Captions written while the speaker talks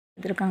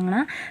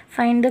கொடுத்துருக்காங்கன்னா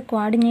find the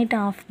coordinate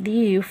of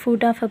the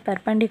foot of a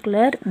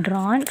perpendicular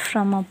drawn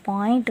from a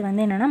point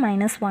வந்து என்னன்னா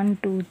 -1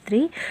 2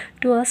 3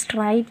 to a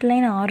straight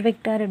line r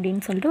vector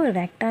அப்படின்னு சொல்லிட்டு ஒரு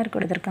vector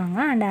கொடுத்துருக்காங்க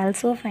and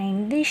also find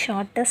the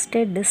shortest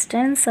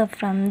distance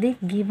from the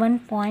given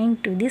point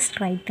to the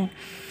straight line.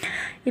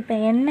 இப்போ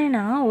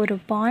என்னன்னா ஒரு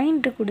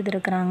point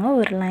கொடுத்துருக்குறாங்க,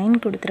 ஒரு லைன்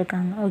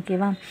கொடுத்துருக்காங்க,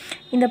 ஓகேவா?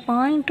 இந்த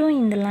பாயிண்ட்டும்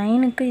இந்த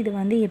லைனுக்கு இது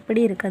வந்து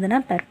எப்படி இருக்குதுன்னா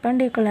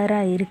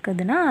பெர்பெண்டிகுலராக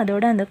இருக்குதுன்னா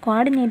அதோட அந்த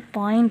கோஆர்டினேட்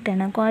பாயிண்ட்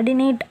என்ன,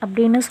 கோஆர்டினேட்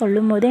அப்படின்னு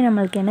சொல்லும் போதே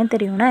நம்மளுக்கு என்ன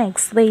தெரியும்னா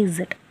XYZ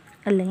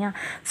இல்லையா?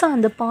 ஸோ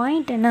அந்த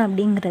பாயிண்ட் என்ன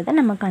அப்படிங்கிறத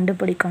நம்ம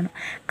கண்டுபிடிக்கணும்.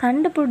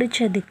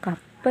 கண்டுபிடிச்சதுக்கு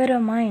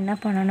அப்புறமா என்ன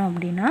பண்ணணும்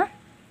அப்படின்னா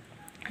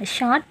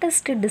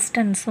ஷார்ட்டஸ்ட்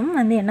டிஸ்டன்ஸும்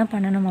வந்து என்ன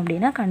பண்ணணும்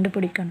அப்படின்னா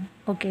கண்டுபிடிக்கணும்,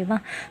 ஓகேவா?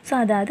 ஸோ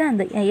அதாவது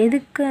அந்த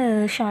எதுக்கு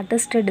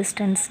ஷார்ட்டஸ்ட்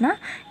டிஸ்டன்ஸ்னால்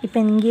இப்போ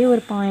இங்கேயே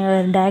ஒரு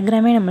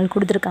டயக்ராமே நம்மளுக்கு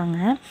கொடுத்துருக்காங்க.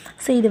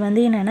 ஸோ இது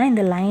வந்து என்னென்னா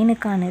இந்த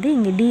லைனுக்கானது,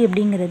 இங்கே டி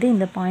அப்படிங்கிறது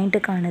இந்த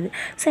பாயிண்ட்டுக்கானது.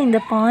 ஸோ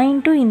இந்த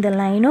பாயிண்ட்டும் இந்த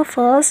லைனும்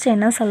ஃபர்ஸ்ட்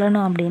என்ன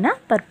சொல்லணும் அப்படின்னா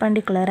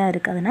பெர்பெண்டிகுலராக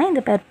இருக்குதுன்னா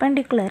இந்த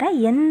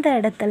பெர்பெண்டிகுலராக எந்த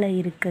இடத்துல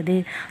இருக்குது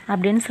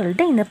அப்படின்னு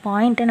சொல்லிட்டு இந்த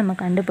பாயிண்ட்டை நம்ம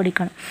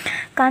கண்டுபிடிக்கணும்.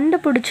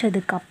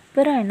 கண்டுபிடிச்சதுக்கு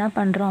அப்புறம் என்ன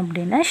பண்ணுறோம்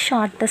அப்படின்னா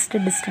ஷார்ட்டஸ்ட்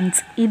டிஸ்டன்ஸ்,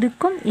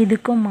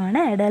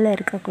 இதுக்குமான இடையில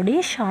இருக்கக்கூடிய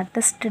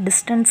ஷார்ட்டஸ்ட்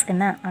டிஸ்டன்ஸ்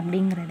என்ன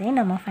அப்படிங்கிறதே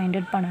நம்ம ஃபைண்ட்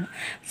அவுட் பண்ணணும்.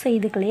 ஸோ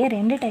இதுக்குள்ளேயே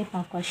 2 டைப்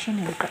ஆஃப்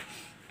கொஷின் இருக்குது.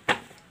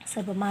 ஸோ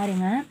இப்போ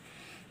பாருங்க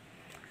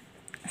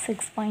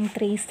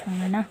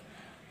 6.37.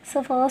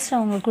 ஸோ ஃபர்ஸ்ட்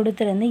அவங்க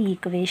கொடுத்துருந்த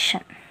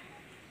ஈக்குவேஷன்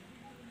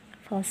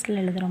ஃபர்ஸ்ட்டில்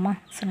எழுதுகிறோமா?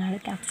 ஸோ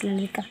நான் கேப்ஸில்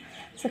எழுதிக்கிறேன்.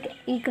 ஸோ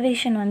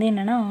ஈக்குவேஷன் வந்து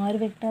என்னென்னா r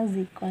vector is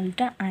equal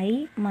to I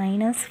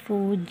minus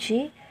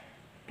 4j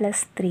plus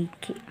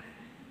 3k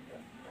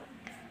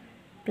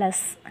plus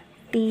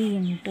t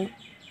into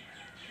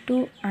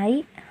 2i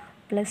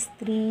plus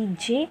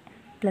 3j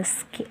plus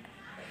k,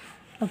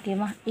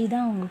 ஓகேவா?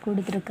 இதான் அவங்க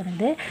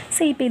கொடுத்துருக்கிறது.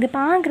 ஸோ இப்போ இது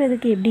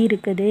பார்க்குறதுக்கு எப்படி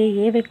இருக்குது,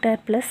 a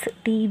vector plus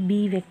tb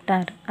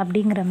vector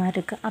அப்படிங்கிற மாதிரி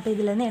இருக்குது. அப்போ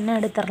இதுலேருந்து என்ன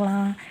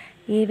எடுத்துடலாம்,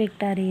 a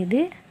வெக்டார்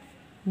எது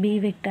b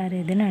வெக்டார்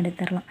எதுன்னு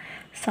எடுத்துடலாம்.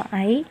 So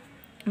I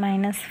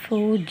minus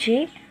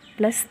 4j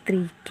plus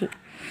 3k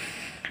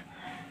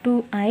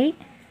 2i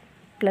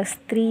plus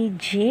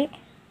 3j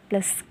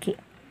plus k,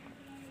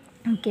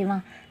 ஓகேவா?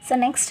 ஸோ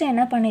நெக்ஸ்ட்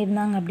என்ன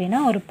பண்ணியிருந்தாங்க அப்படின்னா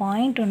ஒரு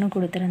பாயிண்ட் ஒன்று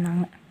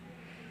கொடுத்துருந்தாங்க.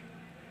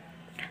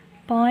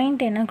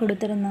 பாயிண்ட் என்ன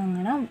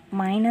கொடுத்துருந்தாங்கன்னா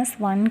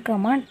 -1,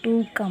 2,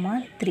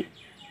 3,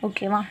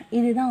 ஓகேவா?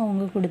 இதுதான்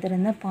அவங்க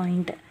கொடுத்துருந்த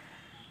பாயிண்ட்டு.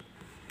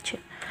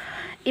 சரி,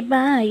 இப்போ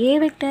a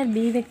வெக்டார்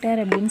b வெக்டார்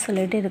அப்படின்னு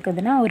சொல்லிட்டு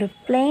இருக்குதுன்னா ஒரு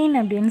பிளேன்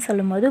அப்படின்னு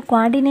சொல்லும்போது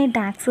கோஆர்டினேட்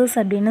ஆக்சஸ்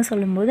அப்படின்னு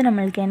சொல்லும்போது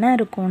நம்மளுக்கு என்ன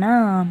இருக்கும்னா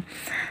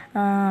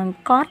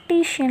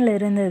கார்ட்டீஷியனில்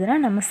இருந்ததுன்னா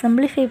நம்ம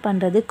சிம்பிளிஃபை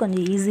பண்ணுறது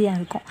கொஞ்சம் ஈஸியாக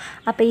இருக்கும்.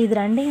 அப்போ இது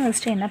ரெண்டையும்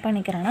ஃபஸ்ட்டு என்ன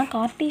பண்ணிக்கிறேன்னா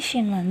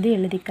கார்ட்டீஷியன் வந்து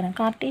எழுதிக்கிறேன்.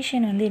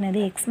 கார்ட்டீஷியன் வந்து என்னது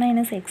x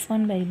 -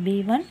 x1 by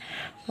b1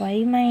 y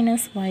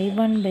 -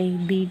 y1 by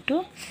b2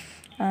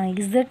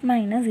 z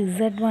 -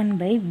 z1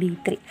 by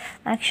b3.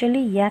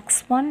 Actually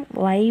x1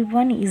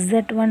 y1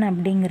 z1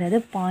 அப்படிங்கிறது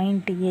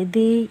பாயிண்ட்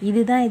எது,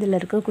 இதுதான் இதில்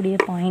இருக்கக்கூடிய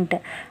பாயிண்ட்டு.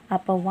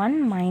 அப்போ 1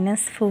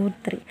 - 4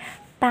 3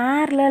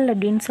 பேரலல்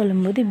அப்படின்னு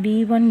சொல்லும்போது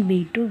b1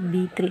 b2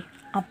 b3.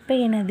 அப்போ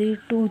என்னது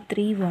 2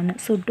 3 1.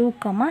 ஸோ 2,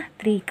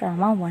 3,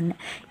 1.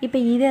 இப்போ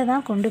இதை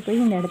தான் கொண்டு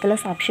போய் இந்த இடத்துல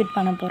சப்ஸ்டிட்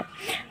பண்ண போகிறோம்.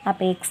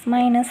 அப்போ x -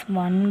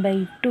 1 by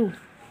 2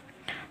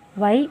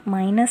 y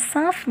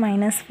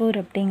 -4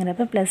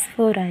 அப்படிங்கிறப்ப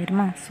 +4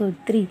 ஆயிருமா? So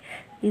 3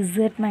 z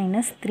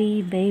 - 3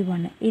 by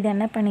 1. இது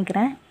என்ன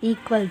பண்ணிக்கிறேன்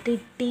ஈக்குவல் டு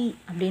t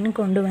அப்படின்னு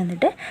கொண்டு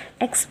வந்துட்டு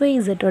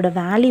XYZோட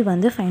வேல்யூ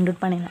வந்து ஃபைண்ட்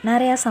அவுட் பண்ணிடலாம்.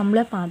 நிறையா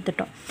சம்மில்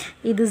பார்த்துட்டோம்.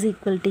 இது இஸ்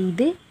ஈக்குவல் டு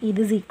இது,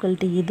 இது இஸ் ஈக்குவல்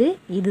டு இது,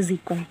 இது இஸ்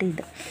ஈக்குவல் டு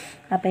இது.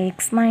 அப்போ x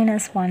 -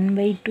 1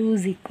 by 2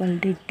 is equal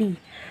to t,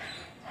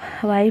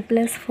 y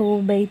plus 4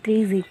 by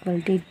 3 is equal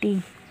to t,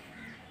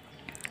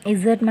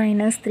 z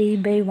minus 3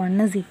 by 1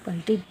 is equal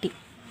to t,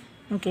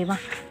 ஓகேவா?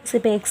 ஸோ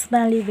இப்போ x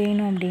வேல்யூ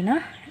வேணும் அப்படின்னா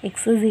x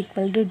is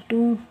equal to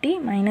 2t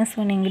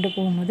 -1 எங்கிட்ட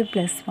போகும்போது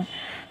 +1,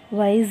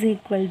 y is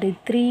equal to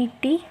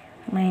 3t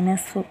 -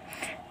 4,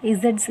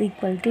 z is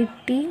equal to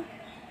t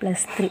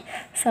plus 3.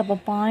 So அப்போ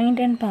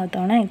பாயிண்ட்டுன்னு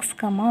பார்த்தோன்னா x,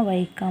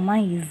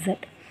 y, z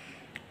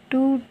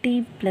 2t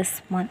plus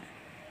 1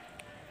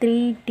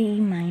 3t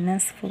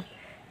minus 4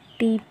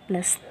 t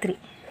plus 3,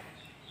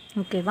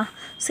 ஓகேவா?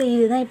 So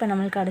இதுதான் இப்போ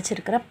நம்மளுக்கு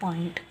கிடச்சிருக்கிற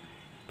பாயிண்ட்.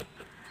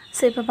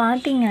 ஸோ இப்போ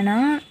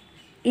பார்த்தீங்கன்னா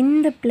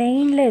இந்த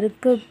பிளெயினில்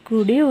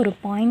இருக்கக்கூடிய ஒரு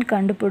பாயிண்ட்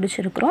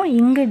கண்டுபிடிச்சிருக்கிறோம்.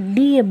 இங்கே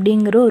டி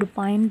அப்படிங்கிற ஒரு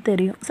பாயிண்ட்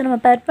தெரியும். ஸோ நம்ம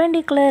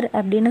பெர்பெண்டிகுலர்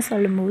அப்படின்னு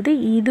சொல்லும்போது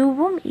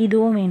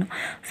இதுவும் வேணும்.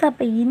 ஸோ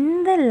அப்போ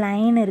இந்த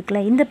லைன்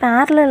இருக்குல்ல, இந்த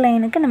பேரலல்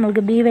லைனுக்கு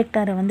நம்மளுக்கு பி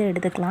வெக்டாரை வந்து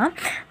எடுத்துக்கலாம்.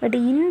 பட்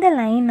இந்த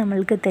லைன்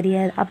நம்மளுக்கு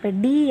தெரியாது. அப்போ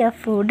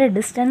டிஎஃபோட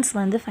டிஸ்டன்ஸ்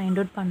வந்து ஃபைண்ட்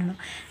அவுட்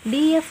பண்ணணும்.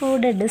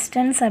 டிஎஃபோட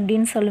டிஸ்டன்ஸ்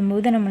அப்படின்னு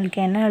சொல்லும்போது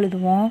நம்மளுக்கு என்ன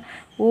எழுதுவோம்,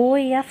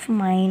 ஓஎஃப்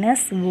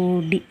மைனஸ்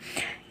ஓடி.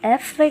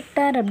 எஃப்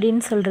வெக்டார்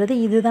அப்படின்னு சொல்கிறது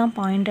இதுதான்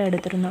பாயிண்ட்டை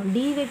எடுத்திருந்தோம்.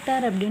 டி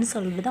வெக்டார் அப்படின்னு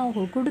சொல்கிறது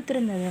அவங்க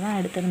கொடுத்துருந்ததை தான்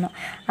எடுத்திருந்தோம்.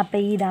 அப்போ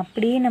இது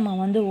அப்படியே நம்ம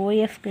வந்து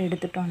ஓஎஃப்க்கு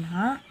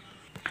எடுத்துட்டோன்னா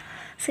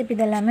ஸோ இப்போ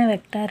இதெல்லாமே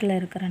வெக்டாரில்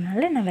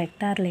இருக்கிறனால நான்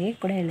வெக்டார்லேயே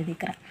கூட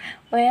எழுதிக்கிறேன்.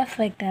 ஓஎஃப்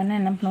வெக்டார்னால்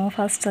என்ன பண்ணுவோம்,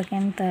 ஃபர்ஸ்ட்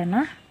செகண்ட்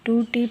தேர்ட்னா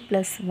 2t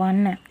plus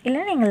 1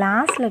 இல்லை நீங்கள்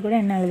லாஸ்ட்டில் கூட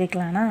என்ன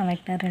எழுதிக்கலாம்னா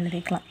வெக்டர்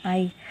எழுதிக்கலாம்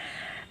I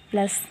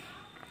plus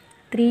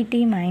 3t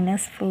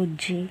minus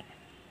 4j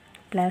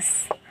plus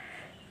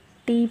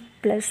t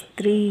plus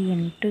 3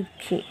 into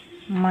k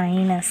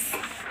minus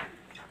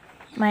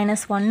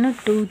 1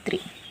 2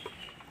 3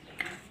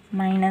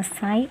 minus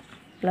I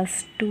plus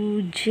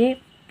 2j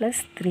plus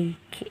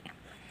 3k.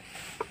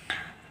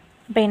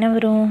 இப்போ என்ன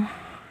வரும்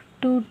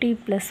 2t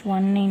plus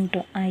 1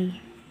 into I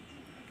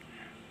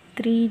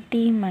 3t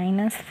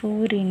minus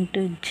 4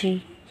 into j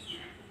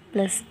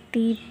plus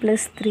t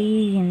plus 3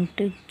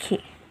 into k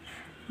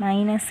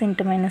minus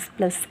into minus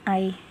plus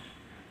I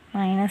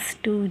minus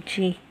 2j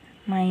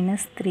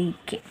minus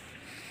 3k.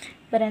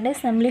 இப்போ ரெண்டே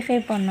simplify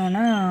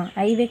பண்ணோன்னா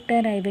I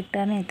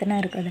வெக்டர்னு எத்தனை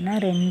இருக்குதுன்னா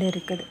 2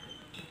 இருக்குது.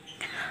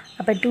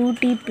 அப்போ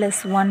 2t plus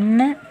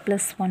 1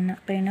 plus 1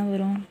 அப்போ என்ன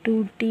வரும்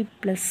 2t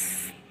plus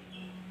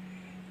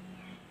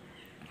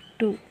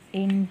 2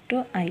 into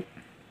I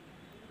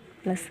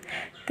plus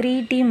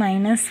 3t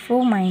minus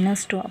 4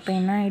 minus 2 அப்போ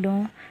என்ன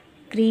ஆகிடும்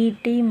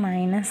 3t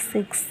minus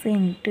 6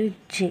 into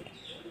j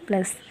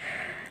plus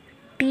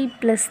t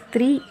plus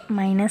 3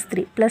 minus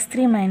 3 plus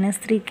 3 minus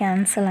 3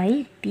 cancel ஆகி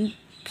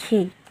tk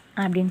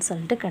அப்படின்னு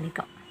சொல்லிட்டு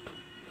கிடைக்கும்.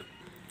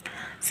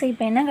 ஸோ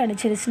இப்போ என்ன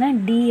கிடச்சிருச்சுன்னா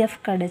df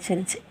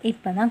கிடச்சிருச்சு.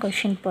 இப்போ தான்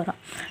கொஷின் போகிறோம்.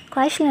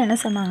 கொஷினில் என்ன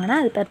சொன்னாங்கன்னா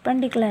அது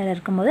பெர்பெண்டிகுலர்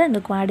இருக்கும்போது அந்த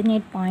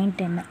கோஆர்டினேட்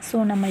பாயிண்ட் என்ன.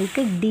 ஸோ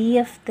நம்மளுக்கு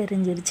df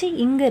தெரிஞ்சிருச்சு.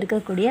 இங்கே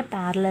இருக்கக்கூடிய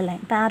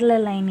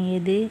பேரலல் லைன்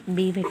எது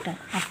b வெக்டார்.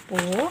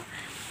 அப்போது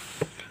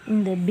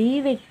இந்த b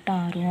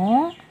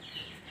வெக்டாரும்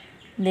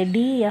இந்த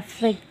df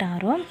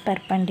வெக்டாரும்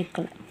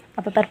பெர்பெண்டிகுலர்.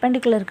 அப்போ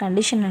பெர்பெண்டிகுலர்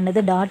கண்டிஷன்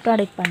என்னது டாட்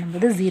ப்ராடக்ட்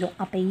பண்ணும்போது 0.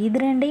 அப்போ இது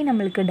ரெண்டையும்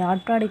நம்மளுக்கு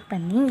டாட் ப்ராடக்ட்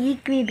பண்ணி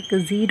ஈக்குவேட்டுக்கு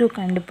 0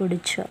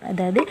 கண்டுபிடிச்சோம்.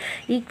 அதாவது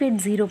ஈக்குவேட்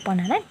 0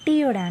 பண்ணனா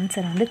டீயோட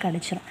ஆன்சர் வந்து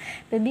கிடச்சிரும்.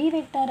 இப்போ பி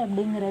வெக்டார்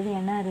அப்படிங்கிறது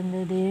என்ன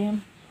இருந்தது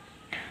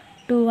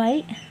 2i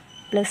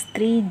 +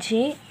 3j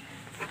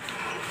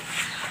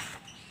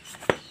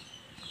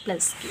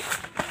 + k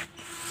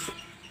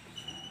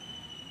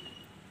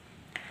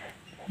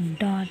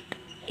டாட்.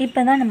 இப்போ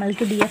தான்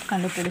நம்மளுக்கு df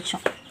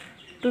கண்டுபிடிச்சோம்.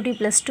 2t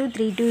plus 2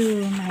 3t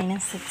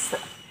minus 6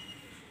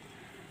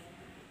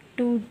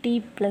 2t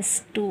plus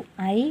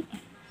 2i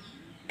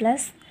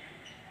plus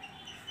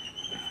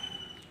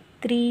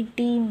 3t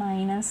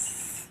minus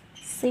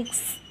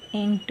 6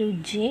 into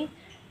j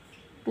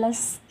plus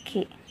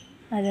k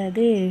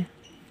அதாவது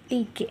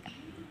tk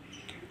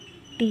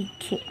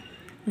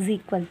is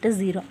equal to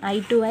 0. I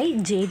to I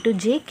j to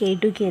j k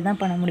to k தான்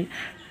பண்ண முடியும்.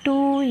 2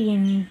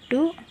 into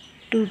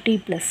 2t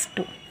plus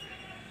 2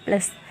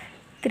 plus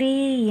 3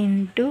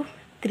 into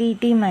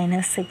 3t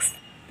minus 6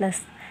 plus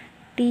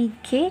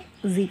tk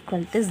is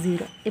equal to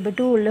 0. இப்போ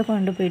 2 உள்ளே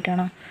கொண்டு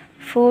போயிட்டோன்னா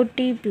 4t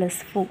plus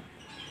 4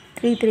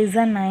 3 3s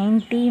are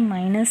 9t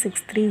minus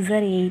 6 3s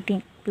are 18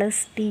 plus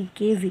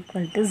tk is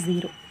equal to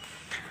 0.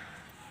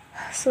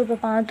 So இப்போ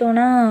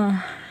பார்த்தோன்னா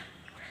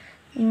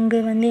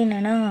இங்கே வந்து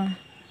என்னென்னா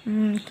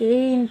k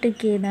into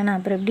k தானே.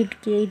 அப்புறம் எப்படி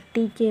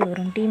tk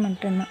வரும் t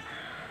மட்டும்தான்.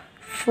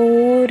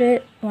 4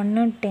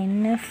 1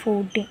 10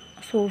 14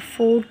 so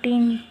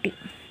 14t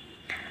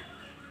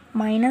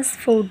minus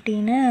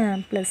 14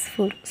 plus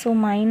 4 so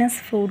minus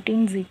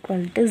 14 is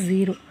equal to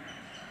 0.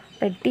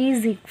 but t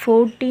is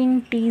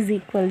 14t is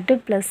equal to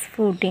plus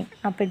 14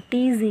 அப்போ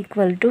t is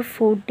equal to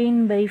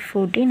 14 by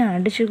 14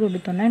 அடிச்சு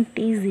கொடுத்தோன்னா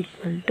t is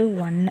equal to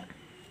 1.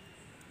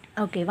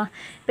 ஓகேவா.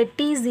 இப்போ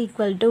t is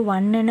equal to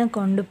 1ன்னு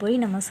கொண்டு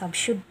போய் நம்ம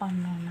substitute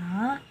பண்ணோன்னா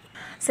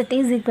so t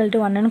is equal to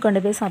 1ன்னு கொண்டு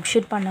போய்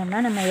சப்ஸ்டியூட் பண்ணோம்னா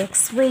நம்ம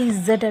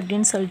xyz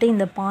அப்படின்னு சொல்லிட்டு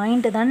இந்த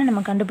பாயிண்ட்டு தானே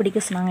நம்ம கண்டுபிடிக்க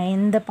சொன்னாங்க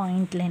எந்த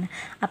பாயிண்ட்லேன்னு.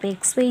 அப்போ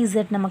xyz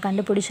நம்ம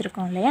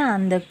கண்டுபிடிச்சிருக்கோம் இல்லையா,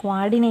 அந்த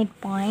கோஆர்டினேட்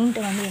பாயிண்ட்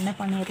வந்து என்ன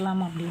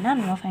பண்ணிடலாம் அப்படின்னா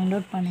நம்ம ஃபைண்ட்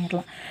அவுட்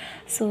பண்ணிடலாம்.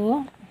 ஸோ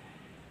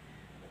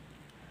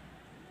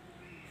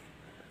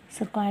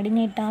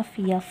கோஆர்டினேட் ஆஃப்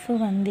f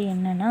வந்து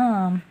என்னென்னா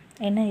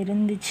என்ன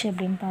இருந்துச்சு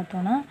அப்படின்னு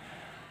பார்த்தோன்னா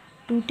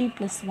 2t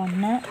plus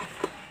 1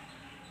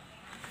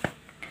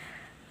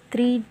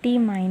 3t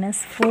minus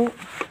 4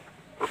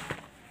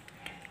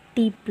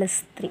 t plus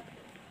 3.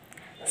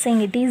 So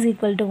இங்கே t is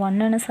equal to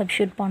 1ன்னு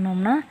substitute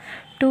பண்ணோம்னா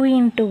 2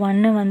 into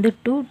 1 வந்து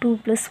 2 2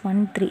 plus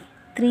 1 3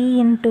 3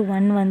 into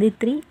 1 வந்து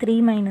 3 3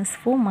 minus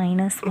 4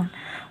 minus 1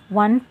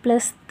 1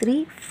 plus 3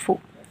 4.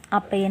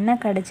 அப்போ என்ன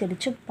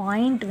கிடச்சிடுச்சு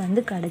பாயிண்ட்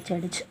வந்து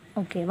கிடச்சிடுச்சு.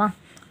 ஓகேவா.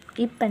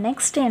 இப்போ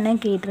நெக்ஸ்ட் என்ன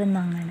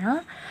கேட்டிருந்தாங்கன்னா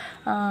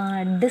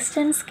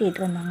டிஸ்டன்ஸ்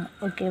கேட்டிருந்தாங்க.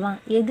 ஓகேவா.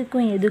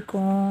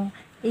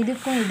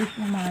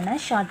 இதுக்குமான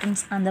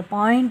ஷார்டன்ஸ் அந்த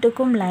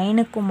பாயிண்ட்டுக்கும்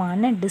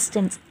லைனுக்குமான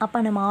டிஸ்டன்ஸ். அப்போ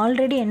நம்ம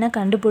ஆல்ரெடி என்ன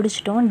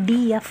கண்டுபிடிச்சிட்டோம்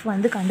df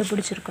வந்து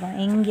கண்டுபிடிச்சிருக்கிறோம்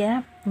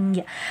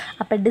இங்கே.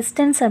 அப்போ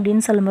டிஸ்டன்ஸ்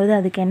அப்படின்னு சொல்லும்போது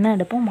அதுக்கு என்ன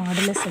எடுப்போம்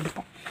மாடுலஸ்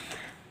எடுப்போம்.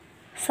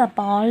 ஸோ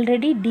அப்போ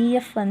ஆல்ரெடி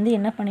df வந்து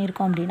என்ன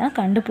பண்ணியிருக்கோம் அப்படின்னா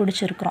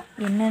கண்டுபிடிச்சிருக்கிறோம்.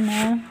 என்னென்ன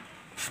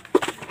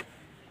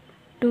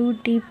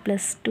 2t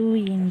plus 2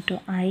 into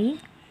I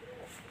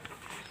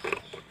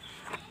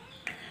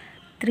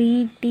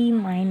 3t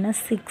minus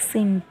 6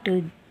 into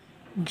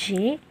j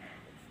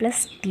plus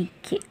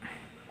tk.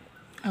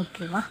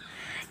 ஓகேவா.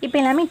 இப்போ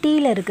எல்லாமே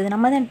டீயில் இருக்குது.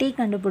 நம்ம தான் டீ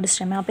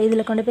கண்டுபிடிச்சிட்டோமே. அப்போ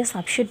இதில் கொண்டு போய்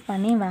சப்ஸ்டியூட்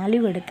பண்ணி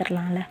வேல்யூ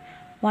எடுத்துடலாம்ல.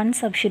 1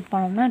 சப்ஸ்டியூட்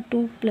பண்ணோம்னா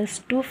 2 +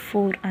 2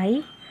 4i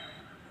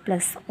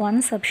ப்ளஸ் 1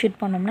 சப்ஸ்டியூட்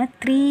பண்ணோம்னா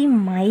 3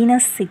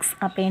 - 6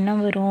 அப்போ என்ன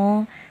வரும்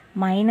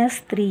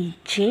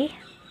 -3j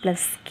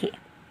 + k.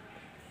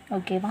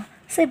 ஓகேவா?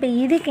 ஸோ இப்போ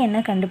இதுக்கு என்ன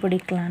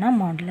கண்டுபிடிக்கலாம்னா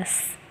மாடுலஸ்.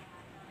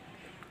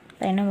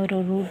 இப்போ என்ன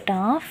வரும்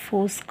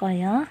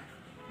 √4²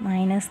 -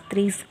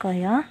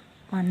 3²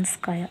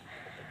 1².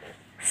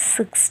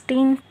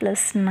 16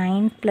 +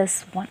 9 +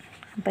 1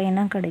 அப்போ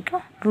என்ன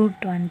கிடைக்கும்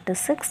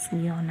 √26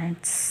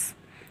 யூனிட்ஸ்.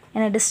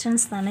 ஏன்னா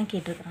டிஸ்டன்ஸ் தானே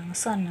கேட்டிருக்காங்க,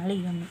 ஸோ அதனால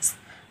யூனிட்ஸ்.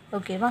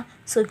 ஓகேவா?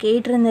 ஸோ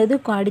கேட்டிருந்தது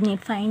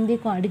கோஆர்டினேட், ஃபைண்ட் தி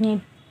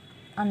கோஆர்டினேட்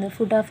அந்த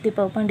ஃபுட் ஆஃப் தி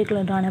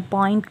பர்பண்டிகுலரான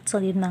பாயிண்ட்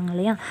சொல்லியிருந்தாங்க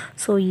இல்லையா?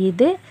 ஸோ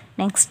இது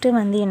நெக்ஸ்ட்டு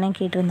வந்து என்ன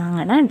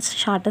கேட்டிருந்தாங்கன்னா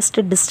ஷார்ட்டஸ்ட்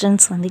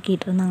டிஸ்டன்ஸ் வந்து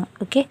கேட்டிருந்தாங்க.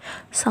 ஓகே,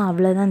 ஸோ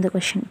அவ்வளோதான் இந்த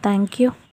கொஷின். தேங்க்யூ.